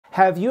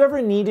Have you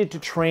ever needed to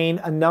train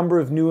a number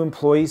of new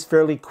employees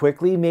fairly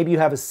quickly? Maybe you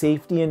have a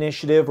safety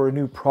initiative or a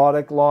new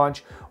product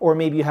launch, or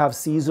maybe you have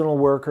seasonal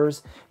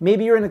workers.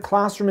 Maybe you're in a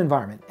classroom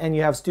environment and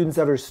you have students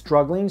that are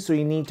struggling, so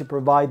you need to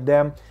provide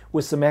them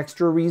with some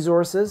extra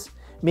resources.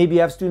 Maybe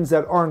you have students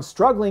that aren't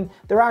struggling,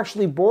 they're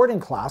actually bored in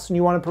class, and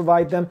you want to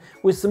provide them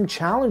with some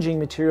challenging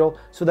material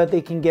so that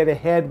they can get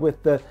ahead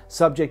with the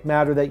subject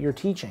matter that you're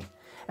teaching.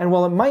 And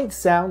while it might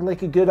sound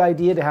like a good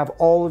idea to have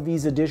all of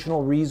these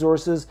additional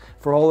resources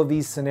for all of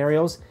these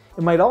scenarios,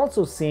 it might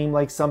also seem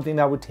like something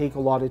that would take a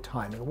lot of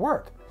time and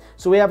work.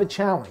 So we have a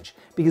challenge,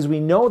 because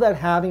we know that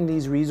having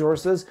these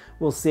resources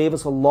will save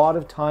us a lot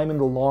of time in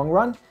the long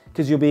run,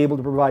 because you'll be able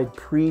to provide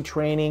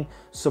pre-training,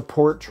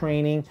 support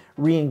training,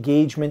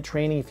 re-engagement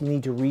training if you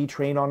need to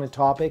retrain on a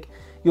topic.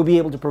 You'll be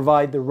able to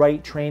provide the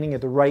right training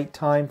at the right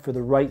time for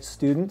the right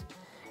student.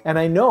 And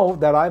I know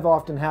that I've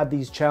often had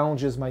these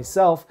challenges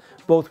myself,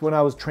 both when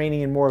I was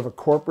training in more of a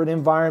corporate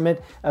environment,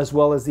 as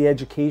well as the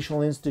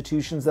educational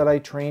institutions that I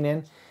train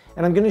in.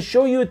 And I'm going to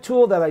show you a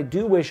tool that I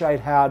do wish I'd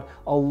had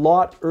a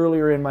lot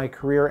earlier in my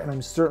career, and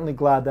I'm certainly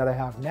glad that I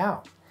have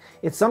now.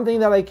 It's something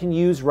that I can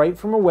use right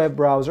from a web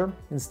browser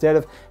instead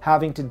of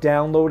having to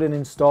download and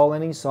install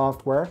any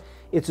software.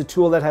 It's a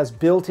tool that has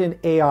built-in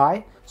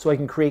AI, so I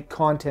can create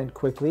content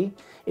quickly.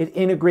 It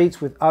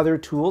integrates with other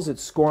tools.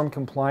 It's SCORM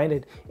compliant.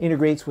 It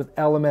integrates with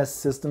LMS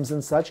systems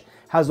and such.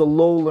 Has a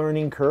low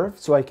learning curve,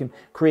 so I can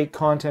create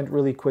content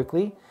really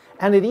quickly.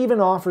 And it even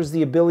offers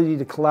the ability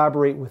to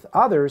collaborate with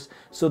others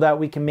so that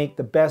we can make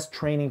the best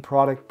training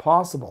product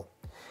possible.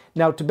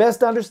 Now, to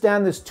best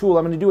understand this tool,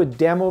 I'm going to do a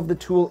demo of the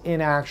tool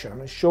in action. I'm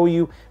going to show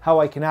you how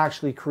I can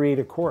actually create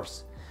a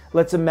course.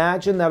 Let's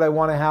imagine that I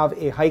want to have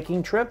a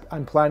hiking trip.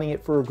 I'm planning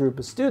it for a group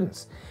of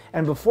students.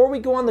 And before we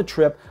go on the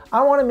trip,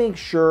 I want to make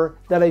sure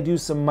that I do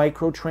some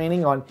micro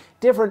training on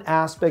different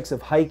aspects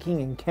of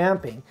hiking and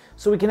camping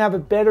so we can have a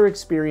better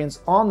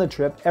experience on the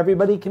trip,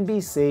 everybody can be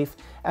safe,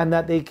 and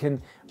that they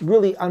can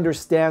really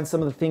understand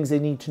some of the things they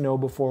need to know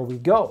before we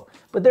go.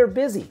 But they're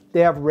busy. They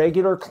have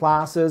regular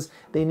classes.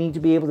 They need to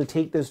be able to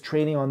take this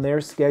training on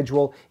their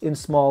schedule in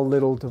small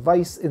little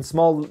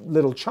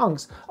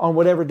chunks on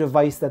whatever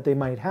device that they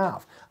might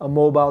have, a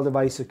mobile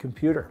device, a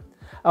computer.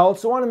 I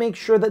also want to make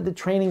sure that the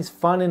training's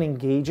fun and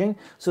engaging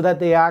so that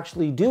they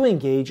actually do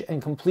engage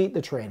and complete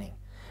the training.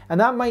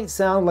 And that might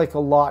sound like a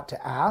lot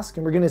to ask,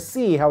 and we're going to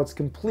see how it's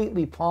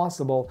completely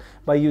possible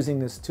by using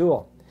this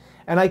tool.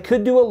 And I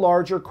could do a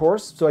larger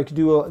course, so I could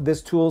do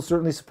this tool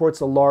certainly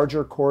supports a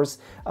larger course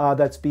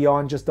that's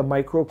beyond just a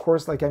micro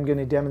course like I'm going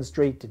to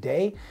demonstrate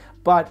today,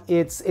 but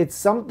it's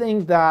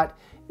something that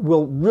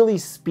will really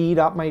speed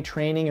up my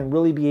training and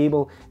really be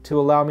able to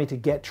allow me to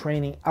get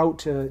training out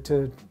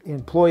to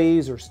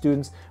employees or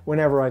students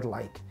whenever I'd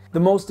like. The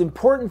most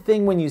important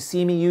thing when you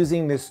see me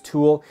using this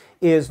tool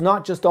is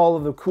not just all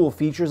of the cool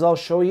features I'll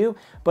show you,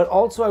 but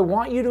also I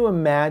want you to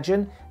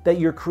imagine that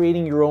you're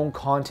creating your own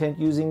content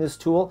using this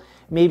tool.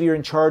 Maybe you're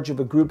in charge of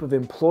a group of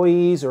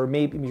employees, or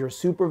maybe you're a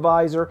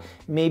supervisor.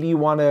 Maybe you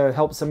want to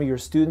help some of your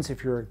students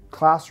if you're a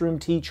classroom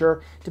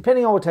teacher,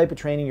 depending on what type of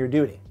training you're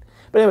doing.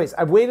 But anyways,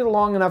 I've waited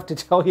long enough to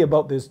tell you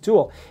about this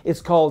tool.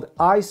 It's called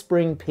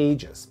iSpring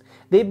Pages.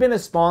 They've been a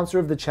sponsor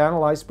of the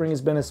channel. iSpring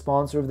has been a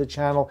sponsor of the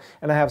channel,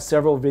 and I have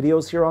several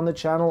videos here on the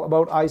channel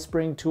about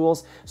iSpring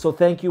tools. So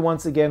thank you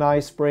once again,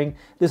 iSpring.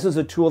 This is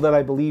a tool that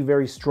I believe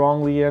very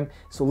strongly in,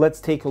 so let's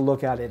take a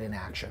look at it in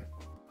action.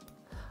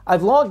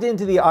 I've logged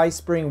into the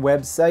iSpring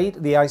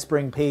website, the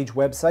iSpring Page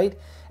website,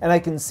 and I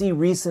can see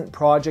recent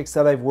projects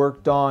that I've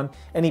worked on,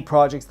 any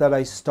projects that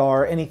I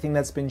star, anything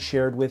that's been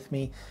shared with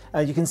me.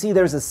 You can see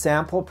there's a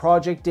sample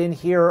project in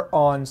here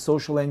on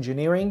social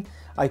engineering.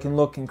 I can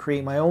look and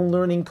create my own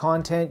learning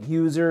content,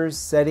 users,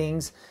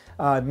 settings,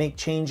 make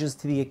changes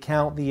to the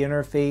account, the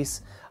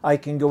interface. I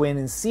can go in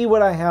and see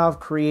what I have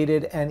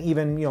created and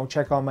even,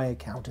 check on my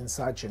account and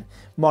such and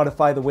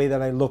modify the way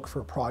that I look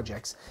for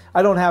projects.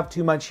 I don't have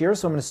too much here,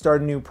 so I'm going to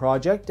start a new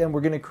project, and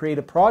we're going to create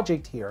a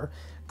project here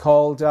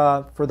called,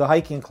 for the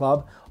hiking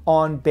club,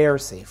 on bear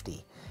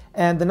safety.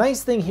 And the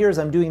nice thing here is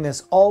I'm doing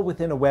this all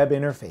within a web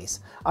interface.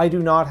 I do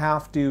not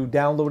have to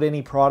download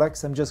any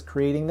products. I'm just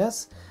creating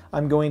this.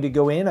 I'm going to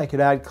go in, I could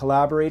add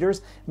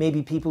collaborators,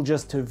 maybe people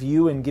just to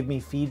view and give me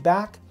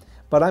feedback,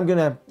 but I'm going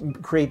to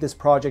create this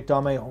project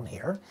on my own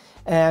here.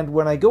 And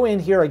when I go in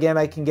here, again,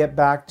 I can get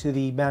back to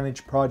the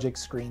Manage Project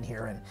screen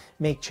here and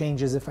make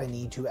changes if I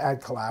need to,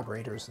 add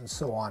collaborators and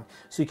so on.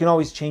 So you can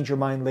always change your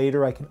mind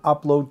later. I can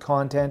upload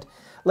content.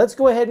 Let's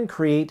go ahead and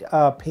create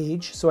a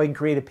page. So I can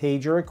create a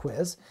page or a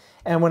quiz.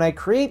 And when I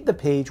create the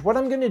page, what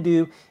I'm going to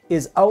do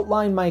is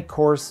outline my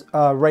course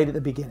right at the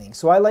beginning.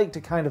 So I like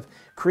to kind of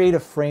create a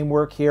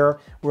framework here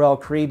where I'll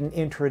create an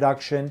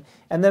introduction,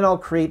 and then I'll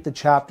create the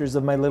chapters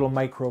of my little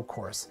micro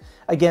course.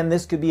 Again,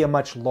 this could be a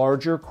much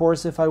larger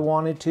course if I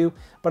wanted to,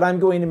 but I'm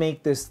going to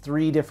make this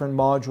 3 different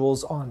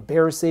modules on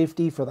bear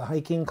safety for the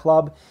hiking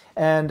club,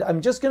 and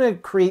I'm just going to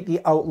create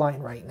the outline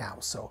right now.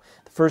 So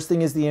the first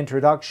thing is the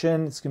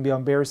introduction. It's going to be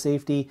on bear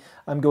safety.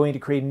 I'm going to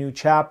create a new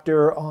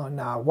chapter on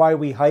why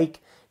we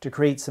hike, to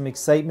create some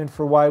excitement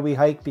for why we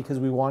hike, because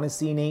we want to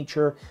see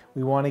nature,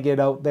 we want to get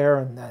out there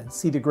and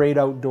see the great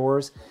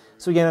outdoors.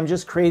 So again, I'm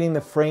just creating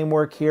the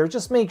framework here.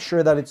 Just make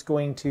sure that it's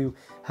going to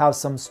have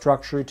some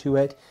structure to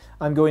it.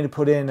 I'm going to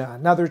put in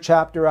another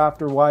chapter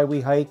after why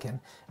we hike, and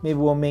maybe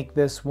we'll make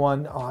this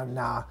one on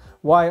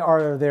why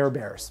are there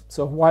bears.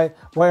 So why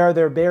are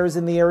there bears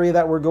in the area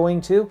that we're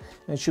going to?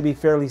 And it should be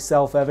fairly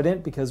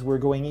self-evident because we're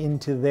going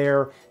into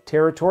their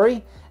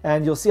territory.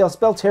 And you'll see I'll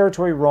spell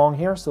territory wrong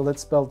here. So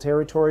let's spell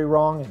territory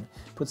wrong and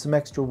put some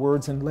extra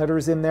words and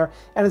letters in there.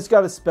 And it's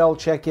got a spell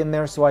check in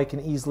there so I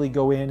can easily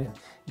go in and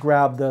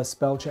grab the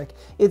spell check.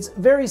 It's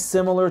very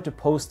similar to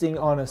posting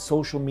on a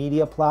social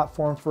media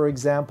platform, for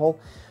example.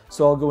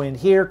 So I'll go in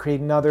here,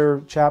 create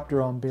another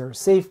chapter on bear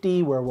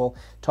safety where we'll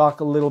talk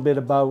a little bit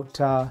about,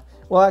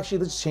 well, actually,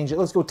 let's change it.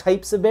 Let's go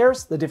types of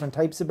bears, the different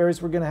types of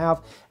bears we're going to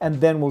have,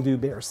 and then we'll do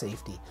bear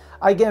safety.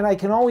 Again, I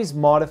can always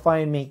modify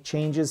and make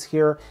changes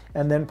here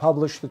and then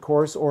publish the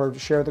course or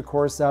share the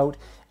course out.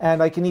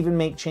 And I can even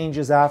make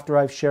changes after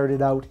I've shared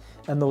it out,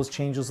 and those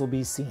changes will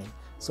be seen.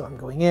 So I'm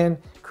going in,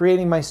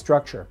 creating my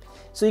structure.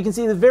 So you can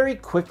see that very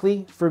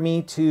quickly for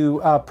me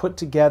to put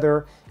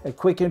together a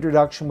quick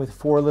introduction with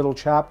 4 little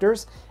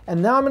chapters.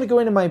 And now I'm going to go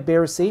into my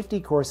bear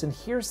safety course, and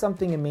here's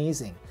something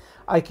amazing.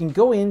 I can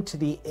go into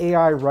the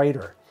AI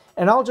writer,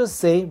 and I'll just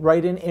say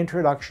write an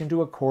introduction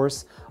to a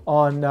course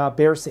on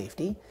bear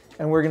safety.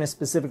 And we're going to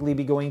specifically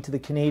be going to the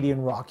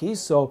Canadian Rockies.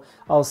 So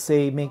I'll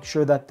say make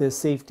sure that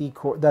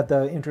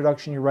the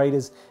introduction you write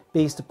is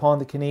based upon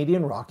the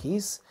Canadian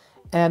Rockies.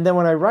 And then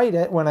when I write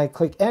it, when I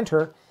click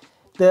enter,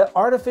 the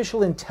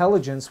artificial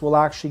intelligence will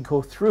actually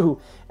go through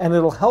and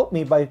it'll help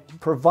me by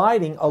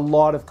providing a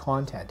lot of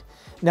content.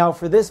 Now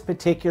for this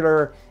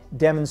particular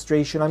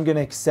demonstration, I'm going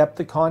to accept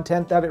the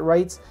content that it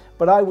writes,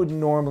 but I would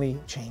normally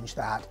change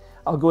that.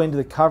 I'll go into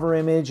the cover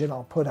image and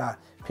I'll put a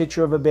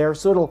picture of a bear,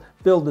 so it'll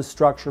build the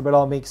structure, but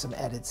I'll make some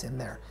edits in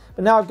there.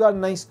 But now I've got a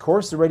nice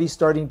course already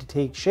starting to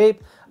take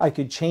shape. I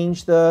could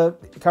change the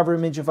cover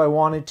image if I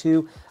wanted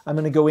to. I'm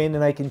going to go in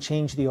and I can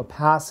change the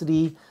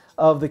opacity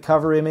of the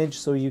cover image,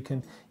 so you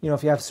can,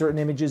 if you have certain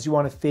images you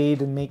want to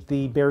fade and make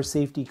the bear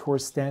safety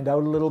course stand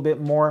out a little bit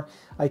more,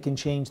 I can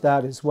change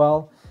that as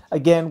well.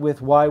 Again,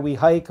 with why we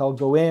hike, I'll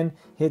go in,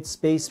 hit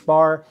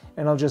spacebar,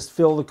 and I'll just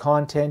fill the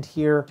content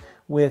here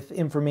with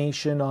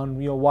information on,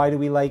 why do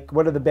we like,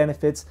 what are the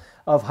benefits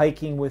of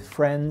hiking with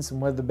friends,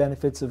 and what are the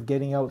benefits of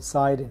getting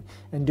outside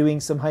and doing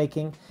some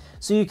hiking.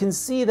 So you can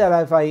see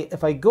that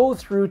if I go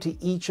through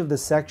to each of the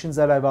sections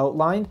that I've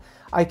outlined,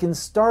 I can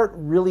start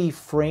really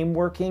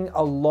frameworking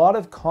a lot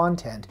of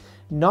content,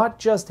 not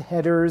just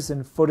headers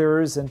and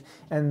footers and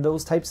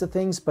those types of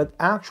things, but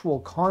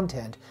actual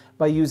content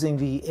by using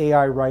the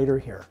AI writer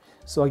here.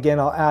 So again,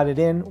 I'll add it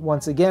in.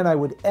 Once again, I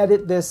would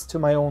edit this to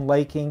my own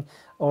liking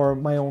or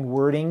my own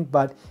wording,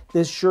 but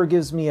this sure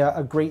gives me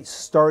a great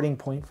starting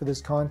point for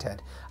this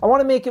content. I want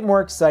to make it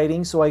more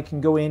exciting, so I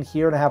can go in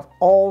here and I have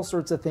all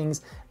sorts of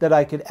things that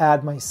I could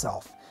add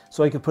myself.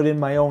 So I could put in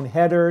my own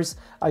headers,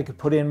 I could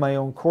put in my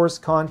own course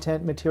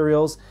content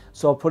materials.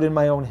 So I'll put in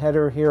my own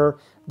header here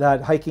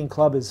that hiking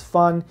club is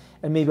fun,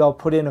 and maybe I'll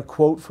put in a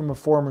quote from a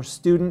former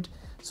student.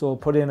 So I'll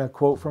put in a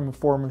quote from a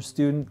former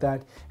student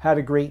that had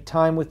a great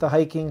time with the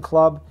hiking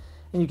club.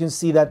 And you can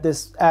see that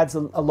this adds a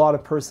lot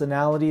of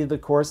personality to the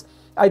course.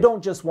 I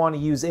don't just want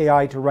to use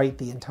AI to write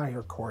the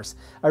entire course.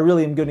 I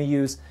really am going to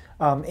use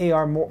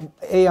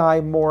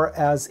AI more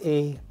as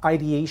a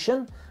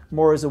ideation,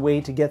 more as a way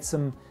to get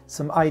some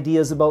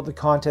ideas about the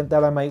content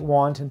that I might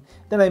want, and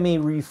then I may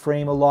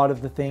reframe a lot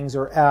of the things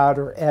or add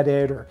or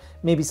edit, or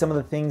maybe some of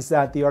the things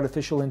that the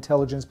artificial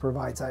intelligence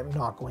provides I'm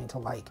not going to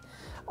like.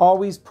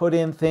 Always put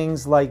in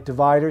things like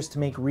dividers to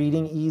make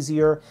reading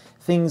easier.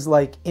 Things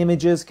like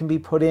images can be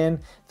put in.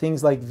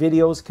 Things like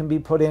videos can be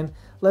put in.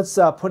 Let's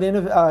put in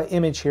an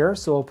image here.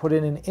 So I'll put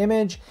in an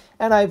image,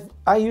 and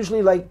I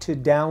usually like to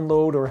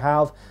download or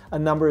have a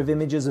number of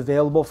images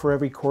available for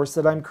every course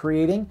that I'm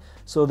creating.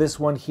 So this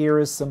one here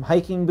is some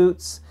hiking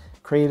boots.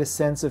 Create a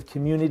sense of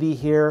community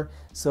here.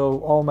 So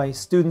all my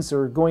students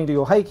are going to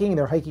go hiking,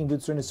 their hiking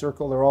boots are in a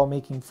circle, they're all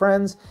making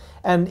friends.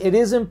 And it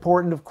is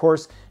important, of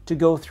course, to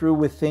go through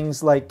with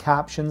things like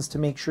captions, to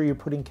make sure you're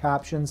putting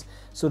captions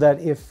so that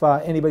if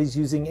anybody's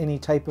using any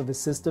type of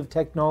assistive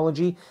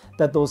technology,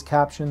 that those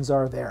captions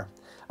are there.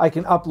 I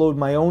can upload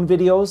my own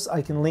videos.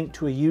 I can link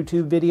to a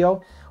YouTube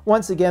video.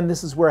 Once again,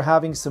 this is where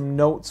having some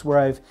notes where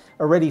I've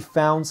already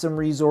found some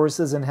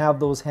resources and have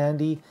those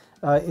handy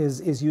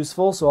is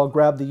useful. So I'll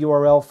grab the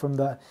URL from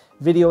the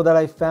video that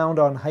I found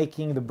on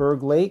hiking the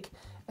Berg Lake.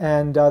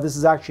 And this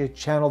is actually a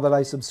channel that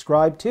I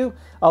subscribe to.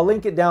 I'll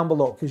link it down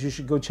below because you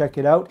should go check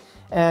it out.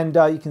 And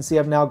you can see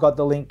I've now got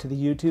the link to the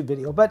YouTube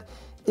video. But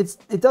it's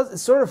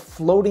sort of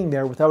floating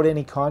there without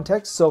any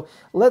context. So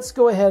let's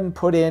go ahead and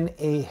put in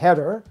a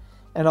header.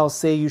 And I'll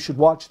say you should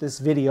watch this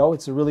video.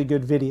 It's a really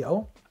good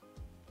video.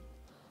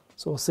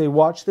 So I'll say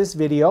watch this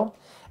video.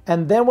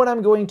 And then what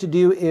I'm going to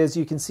do is,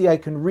 you can see I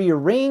can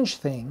rearrange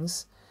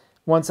things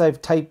once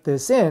I've typed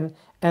this in,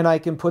 and I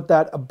can put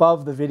that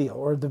above the video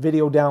or the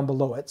video down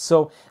below it.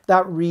 So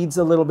that reads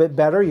a little bit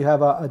better. You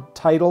have a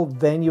title,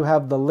 then you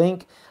have the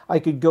link. I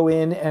could go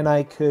in and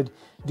I could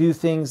do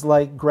things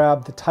like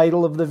grab the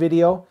title of the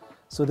video.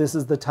 So this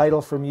is the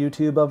title from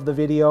YouTube of the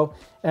video,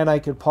 and I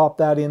could pop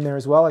that in there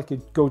as well. I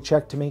could go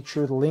check to make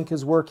sure the link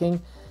is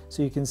working.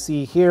 So you can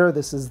see here,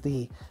 this is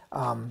the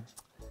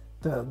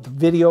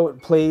video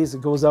it plays.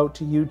 It goes out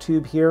to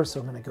YouTube here. So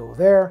I'm going to go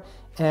there,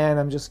 and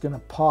I'm just going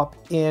to pop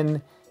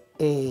in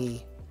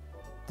a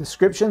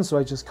description. So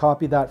I just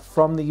copy that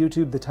from the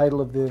YouTube, the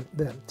title of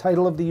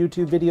the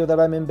YouTube video that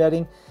I'm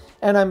embedding.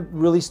 And I'm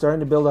really starting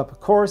to build up a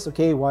course.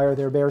 Okay, why are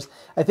there bears?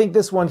 I think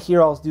this one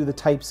here, I'll do the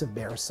types of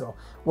bears. So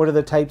what are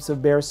the types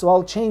of bears? So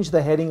I'll change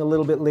the heading a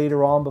little bit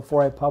later on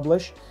before I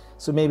publish.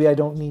 So maybe I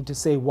don't need to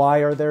say why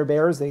are there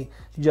bears. They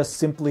just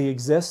simply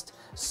exist.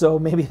 So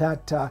maybe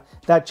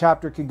that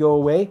chapter could go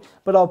away.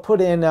 But I'll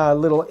put in a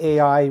little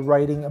AI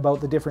writing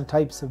about the different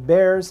types of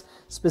bears.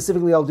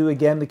 Specifically, I'll do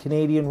again the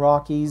Canadian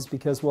Rockies,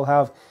 because we'll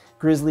have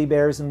grizzly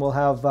bears and we'll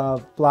have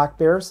black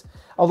bears.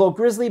 Although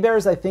grizzly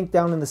bears, I think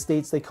down in the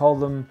States, they call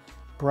them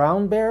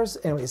brown bears.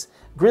 Anyways,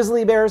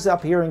 grizzly bears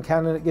up here in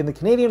Canada, in the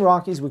Canadian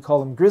Rockies, we call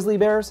them grizzly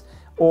bears,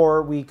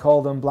 or we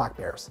call them black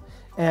bears.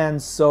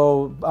 And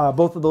so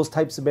both of those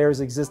types of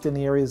bears exist in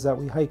the areas that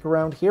we hike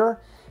around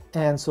here.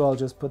 And so I'll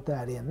just put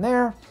that in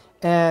there.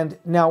 And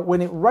now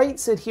when it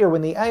writes it here,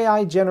 when the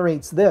AI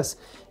generates this,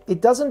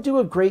 it doesn't do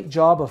a great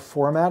job of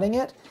formatting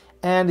it.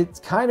 And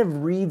it kind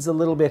of reads a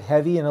little bit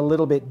heavy and a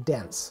little bit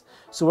dense.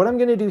 So what I'm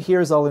going to do here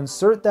is I'll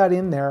insert that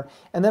in there,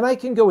 and then I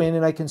can go in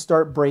and I can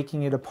start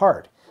breaking it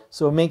apart.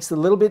 So it makes it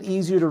a little bit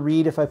easier to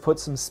read if I put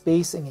some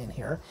spacing in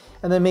here.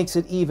 And then makes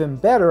it even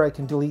better, I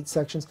can delete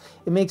sections.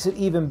 It makes it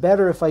even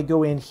better if I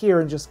go in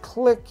here and just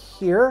click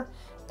here.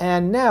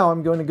 And now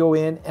I'm going to go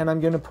in and I'm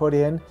going to put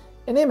in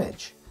an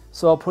image.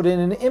 So I'll put in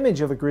an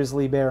image of a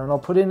grizzly bear, and I'll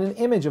put in an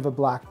image of a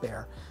black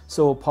bear.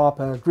 So we'll pop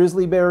a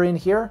grizzly bear in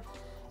here.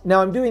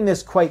 Now I'm doing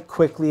this quite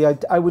quickly.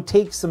 I would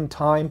take some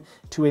time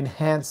to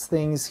enhance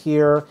things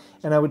here,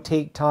 and I would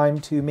take time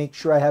to make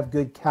sure I have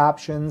good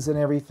captions and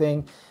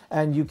everything.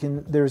 And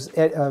there's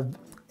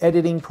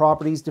editing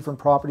properties, different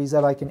properties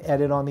that I can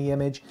edit on the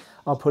image.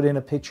 I'll put in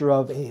a picture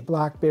of a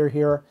black bear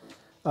here.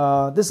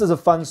 This is a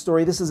fun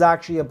story. This is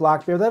actually a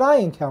black bear that I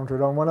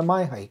encountered on one of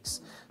my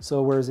hikes.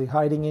 So where is he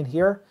hiding in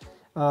here?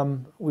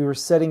 We were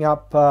setting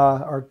up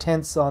our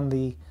tents on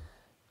the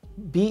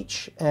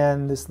beach,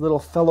 and this little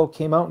fellow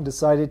came out and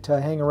decided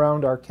to hang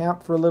around our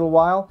camp for a little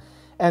while,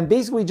 and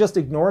basically just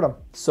ignored him.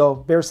 So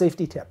bear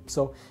safety tip.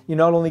 So you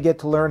not only get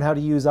to learn how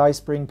to use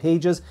iSpring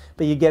pages,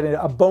 but you get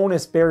a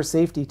bonus bear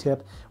safety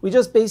tip. We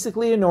just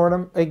basically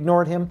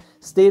ignored him,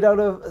 stayed out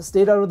of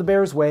the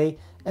bear's way,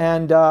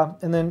 and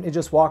then it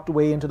just walked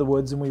away into the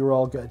woods, and we were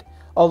all good.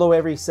 Although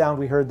every sound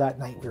we heard that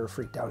night we were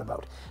freaked out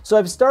about. So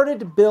I've started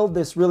to build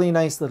this really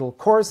nice little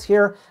course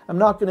here. I'm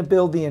not going to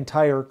build the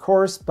entire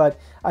course, but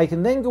I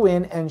can then go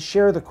in and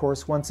share the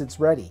course once it's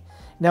ready.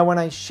 Now when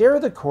I share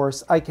the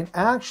course, I can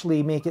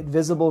actually make it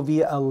visible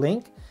via a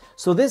link.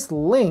 So this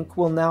link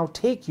will now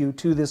take you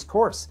to this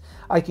course.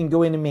 I can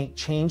go in and make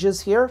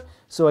changes here.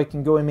 So I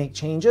can go and make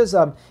changes.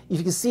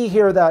 You can see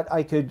here that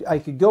I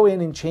could go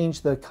in and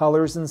change the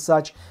colors and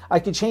such. I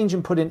could change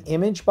and put an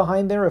image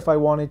behind there if I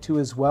wanted to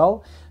as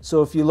well.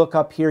 So if you look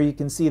up here, you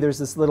can see there's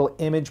this little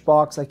image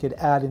box. I could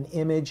add an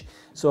image.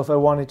 So if I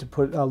wanted to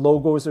put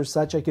logos or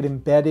such, I could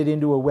embed it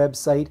into a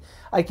website.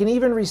 I can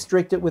even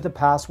restrict it with a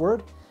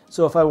password.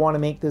 So if I want to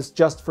make this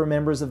just for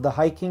members of the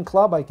hiking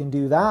club, I can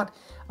do that.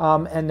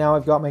 And now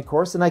I've got my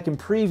course, and I can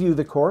preview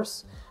the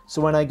course.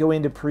 So when I go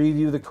in to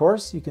preview the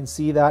course, you can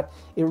see that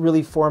it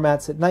really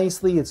formats it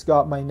nicely. It's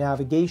got my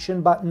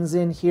navigation buttons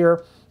in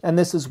here, and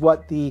this is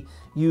what the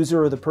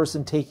user or the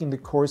person taking the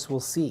course will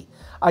see.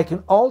 I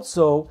can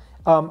also,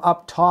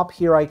 up top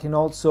here, I can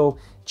also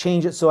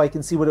change it so I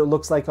can see what it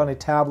looks like on a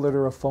tablet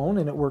or a phone,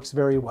 and it works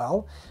very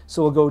well.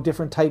 So we'll go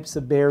different types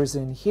of bears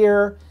in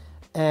here,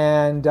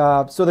 and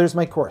so there's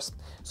my course.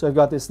 So I've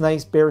got this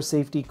nice bear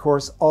safety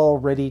course all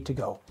ready to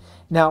go.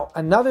 Now,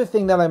 another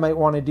thing that I might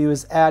want to do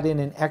is add in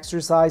an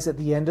exercise at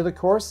the end of the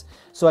course,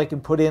 so I can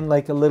put in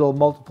like a little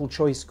multiple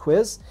choice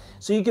quiz.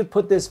 So you could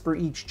put this for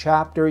each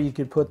chapter. You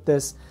could put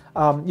this,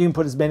 you can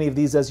put as many of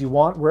these as you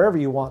want, wherever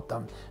you want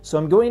them. So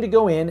I'm going to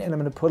go in and I'm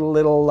going to put a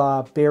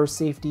little bear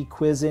safety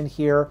quiz in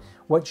here.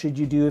 What should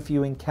you do if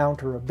you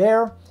encounter a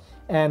bear?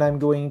 And I'm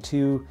going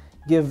to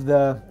give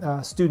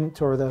the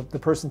student or the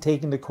person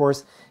taking the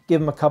course, give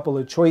them a couple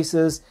of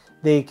choices.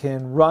 They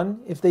can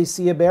run if they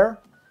see a bear.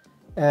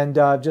 And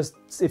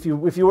just if you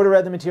would have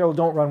read the material,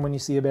 don't run when you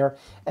see a bear.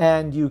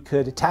 And you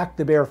could attack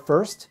the bear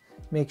first.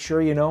 Make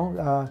sure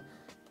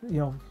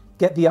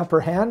get the upper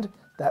hand.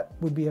 That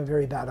would be a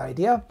very bad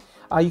idea.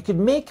 You could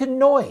make a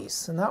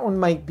noise, and that one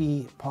might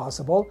be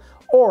possible.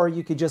 Or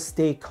you could just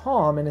stay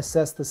calm and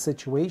assess the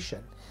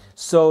situation.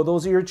 So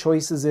those are your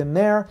choices in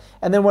there.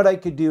 And then what I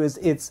could do is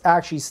it's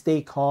actually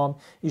stay calm.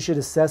 You should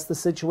assess the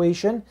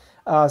situation.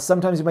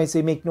 Sometimes you might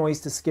say make noise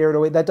to scare it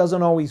away. That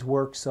doesn't always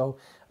work. So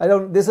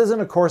this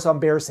isn't a course on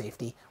bear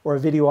safety or a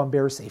video on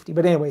bear safety.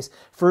 But anyways,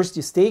 first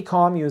you stay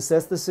calm, you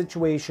assess the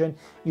situation,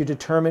 you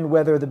determine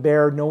whether the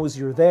bear knows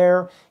you're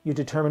there, you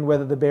determine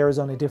whether the bear is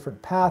on a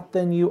different path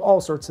than you, all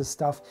sorts of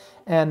stuff.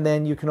 And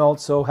then you can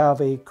also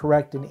have a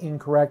correct and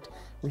incorrect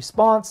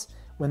response.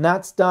 When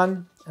that's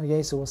done,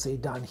 okay, so we'll say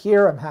done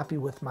here. I'm happy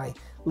with my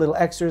little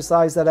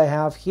exercise that I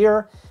have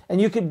here.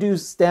 And you could do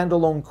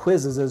standalone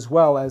quizzes as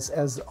well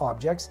as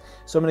objects.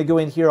 So I'm going to go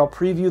in here, I'll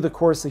preview the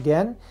course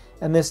again,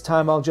 and this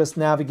time I'll just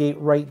navigate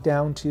right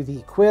down to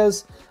the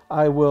quiz.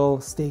 I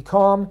will stay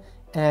calm,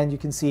 and you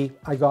can see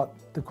I got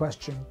the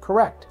question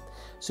correct.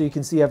 So you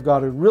can see I've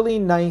got a really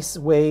nice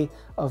way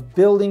of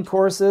building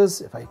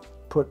courses. If I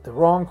put the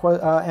wrong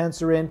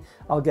answer in,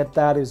 I'll get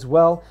that as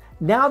well.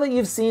 Now that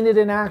you've seen it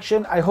in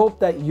action, I hope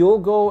that you'll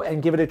go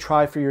and give it a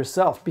try for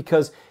yourself,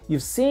 because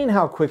you've seen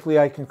how quickly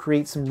I can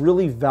create some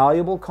really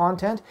valuable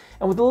content,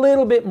 and with a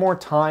little bit more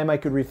time I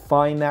could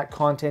refine that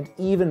content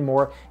even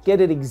more, get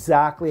it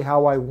exactly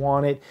how I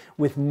want it,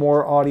 with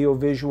more audio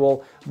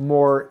visual,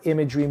 more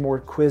imagery, more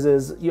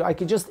quizzes. I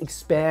could just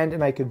expand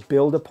and I could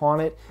build upon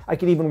it. I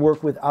could even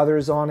work with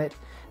others on it.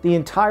 The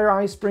entire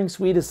iSpring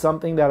suite is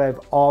something that I've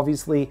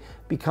obviously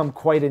become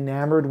quite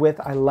enamored with.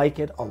 I like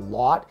it a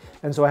lot,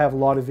 and so I have a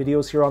lot of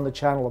videos here on the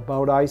channel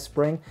about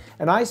iSpring.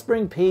 And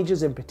iSpring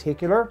Pages in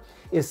particular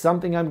is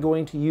something I'm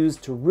going to use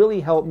to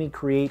really help me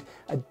create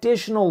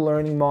additional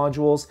learning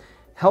modules,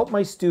 help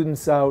my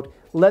students out,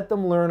 let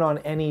them learn on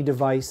any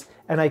device,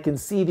 and I can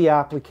see the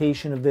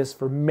application of this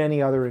for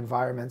many other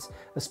environments.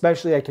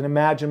 Especially I can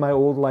imagine my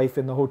old life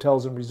in the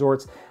hotels and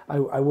resorts.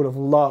 I would have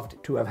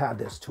loved to have had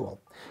this tool.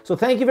 So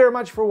thank you very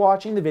much for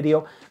watching the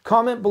video.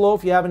 Comment below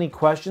if you have any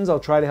questions. I'll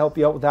try to help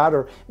you out with that,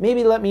 or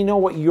maybe let me know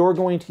what you're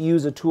going to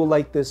use a tool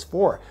like this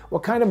for.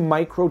 What kind of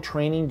micro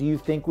training do you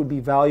think would be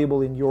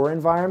valuable in your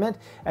environment,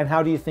 and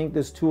how do you think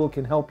this tool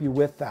can help you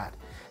with that?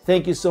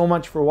 Thank you so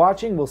much for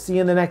watching. We'll see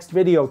you in the next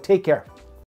video. Take care.